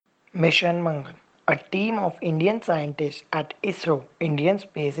Mission Mangal, a team of Indian scientists at ISRO, Indian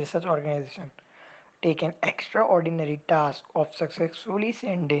Space Research Organization, take an extraordinary task of successfully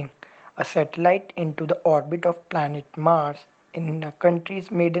sending a satellite into the orbit of planet Mars in a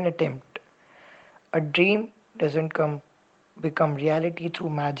country's maiden attempt. A dream doesn't come become reality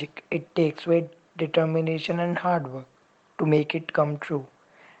through magic. It takes sweat, determination and hard work to make it come true.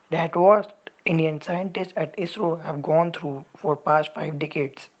 That what Indian scientists at ISRO have gone through for past 5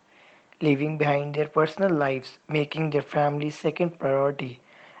 decades, leaving behind their personal lives, making their families second priority,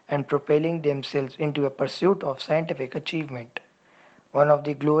 and propelling themselves into a pursuit of scientific achievement. One of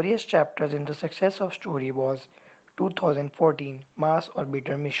the glorious chapters in the success of story was 2014 Mars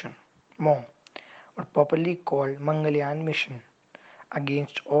Orbiter Mission, MOM, or popularly called Mangalyaan Mission.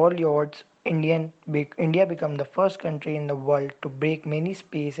 Against all odds, India became the first country in the world to break many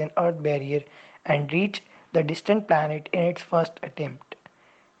space and earth barrier and reach the distant planet in its first attempt.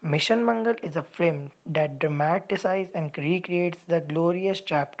 Mission Mangal is a film that dramatizes and recreates the glorious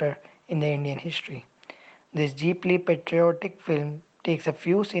chapter in the Indian history. This deeply patriotic film takes a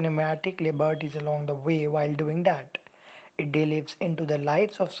few cinematic liberties along the way while doing that. It delves into the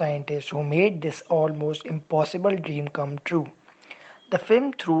lives of scientists who made this almost impossible dream come true. The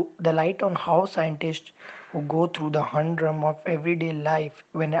film threw the light on how scientists who go through the humdrum of everyday life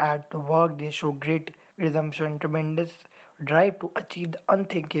when at the work they show grit, resumption, tremendous drive to achieve the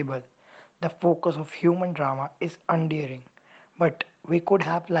unthinkable. The focus of human drama is endearing. But we could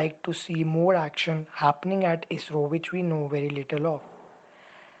have liked to see more action happening at ISRO, which we know very little of.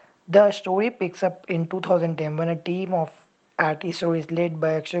 The story picks up in 2010 when a team of at ISRO is led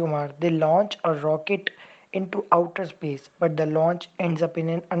by Akshay Kumar. They launch a rocket into outer space, but the launch ends up in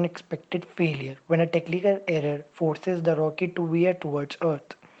an unexpected failure when a technical error forces the rocket to veer towards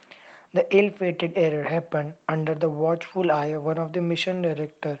Earth. The ill-fated error happened under the watchful eye of one of the mission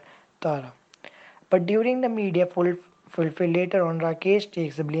director, Tara. But during the media fulfill later on, Rakesh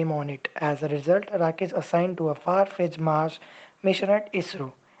takes the blame on it. As a result, Rakesh assigned to a far-fetched Mars mission at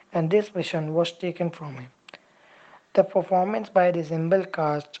ISRO, and this mission was taken from him. The performance by the ensemble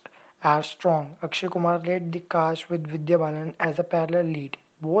cast are strong. Akshay Kumar led the cast with Vidya Balan as a parallel lead.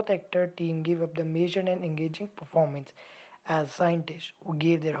 Both actor team gave up the measured and engaging performance as scientists who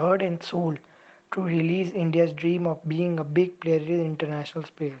gave their heart and soul to release India's dream of being a big player in international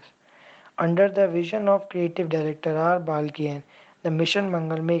space. Under the vision of creative director R. Balkian, the Mission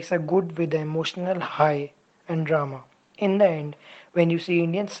Mangal makes a good with the emotional high and drama. In the end, when you see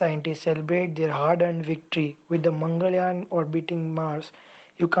Indian scientists celebrate their hard-earned victory with the Mangalyaan orbiting Mars,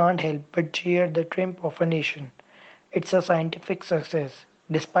 you can't help but cheer the triumph of a nation. It's a scientific success.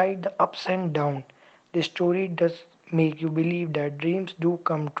 Despite the ups and downs, the story does make you believe that dreams do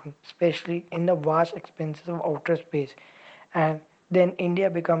come true, especially in the vast expanses of outer space. And then India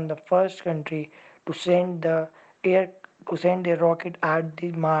became the first country to send the air to send a rocket at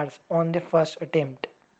the Mars on the first attempt.